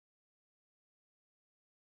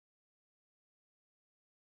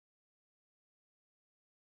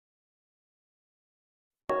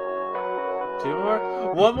Two more.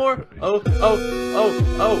 One more. Oh, oh, oh,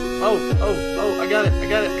 oh, oh, oh, oh. I got it. I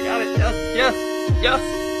got it. I got it. Yes, yes, yes.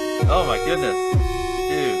 Oh my goodness.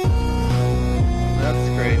 Dude. That's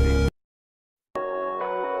crazy.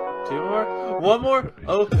 Two more. One more.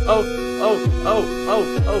 Oh, oh, oh, oh, oh,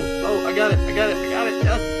 oh, oh. I got it. I got it. I got it.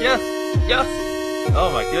 Yes, yes, yes.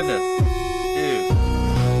 Oh my goodness. Dude.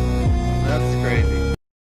 That's crazy.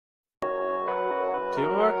 Two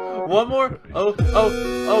more. One more. Oh, oh, oh,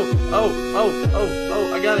 oh, oh, oh,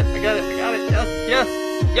 oh. I got it. I got it. I got it. Yes, yes,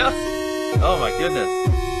 yes. Oh my goodness.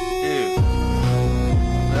 Dude.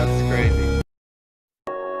 That's crazy.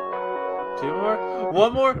 Two more.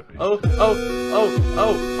 One more. Oh, oh, oh,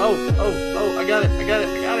 oh, oh, oh, oh. I got it. I got it.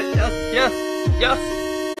 I got it. Yes, yes, yes.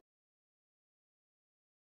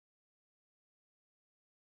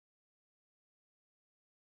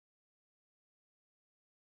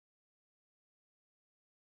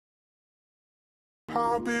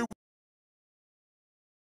 Hobby,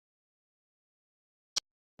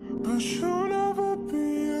 but you'll never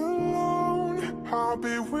be alone. I'll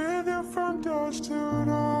be with you from dusk till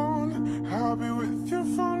dawn. I'll be with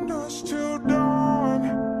you from dusk till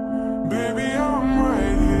dawn. Baby, I'm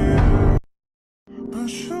right here. But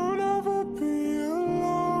you'll never be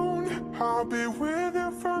alone. I'll be with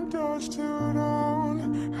you from dusk till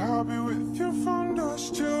dawn. I'll be with you from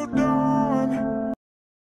dusk till dawn.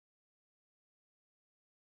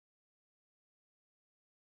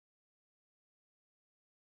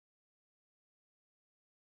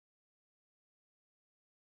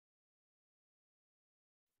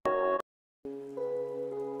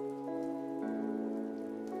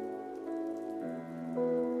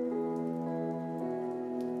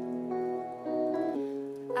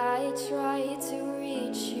 I try to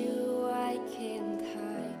reach you, I can't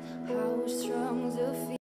hide how strong the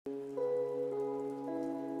feeling.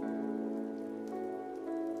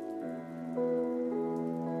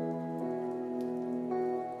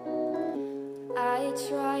 I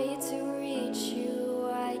try to reach you,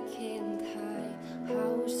 I can't hide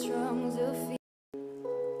how strong the feeling.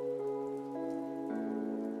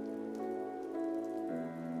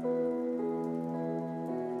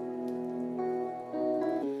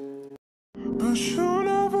 But you'll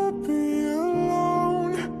never be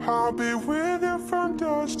alone. I'll be with you from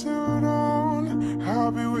dusk till dawn.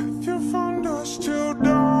 I'll be with you from dusk till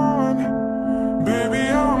dawn. Baby,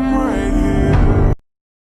 I'm right here.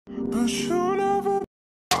 But you'll never.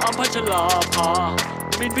 อัมพัชราภา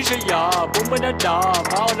มินพิชยาบุ๋มบรรณดา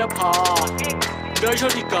พาวนภาเดยโช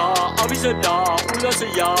ติกาอวิสดาอุลส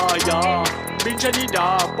ยายามินชนิดา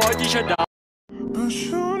ปอยติชดา But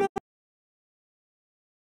you'll never.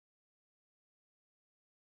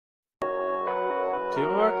 Two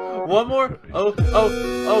more. One more. Oh, oh,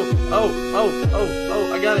 oh, oh, oh, oh,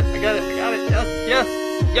 oh. I got it. I got it. I got it. Yes, yes,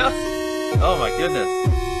 yes. Oh my goodness.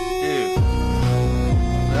 Dude.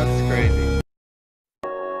 That's crazy.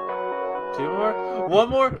 Two more. One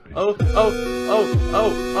more. Oh, oh, oh, oh,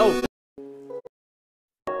 oh.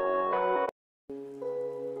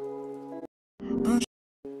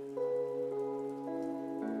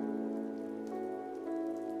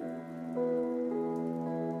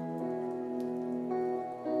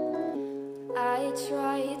 I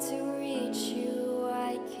try to reach you,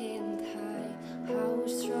 I can't hide how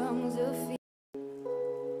strong the feeling.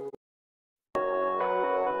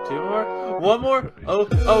 Two more. One more. Oh,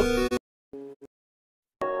 oh.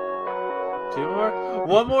 Two more.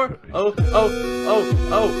 One more. Oh, oh, oh,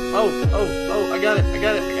 oh, oh, oh, oh. I got it. I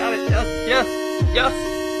got it. I got it. Yes, yes, yes.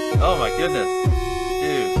 Oh my goodness.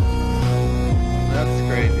 Dude. That's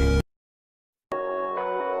crazy.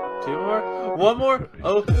 Two more. One more.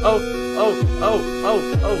 Oh, oh, oh, oh, oh,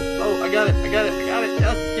 oh, oh. I got it. I got it. I got it.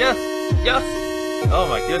 Yes, yes, yes. Oh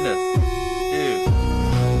my goodness. Dude.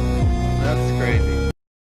 That's crazy.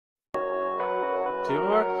 Two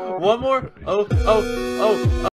more. One more. Oh, oh, oh, oh.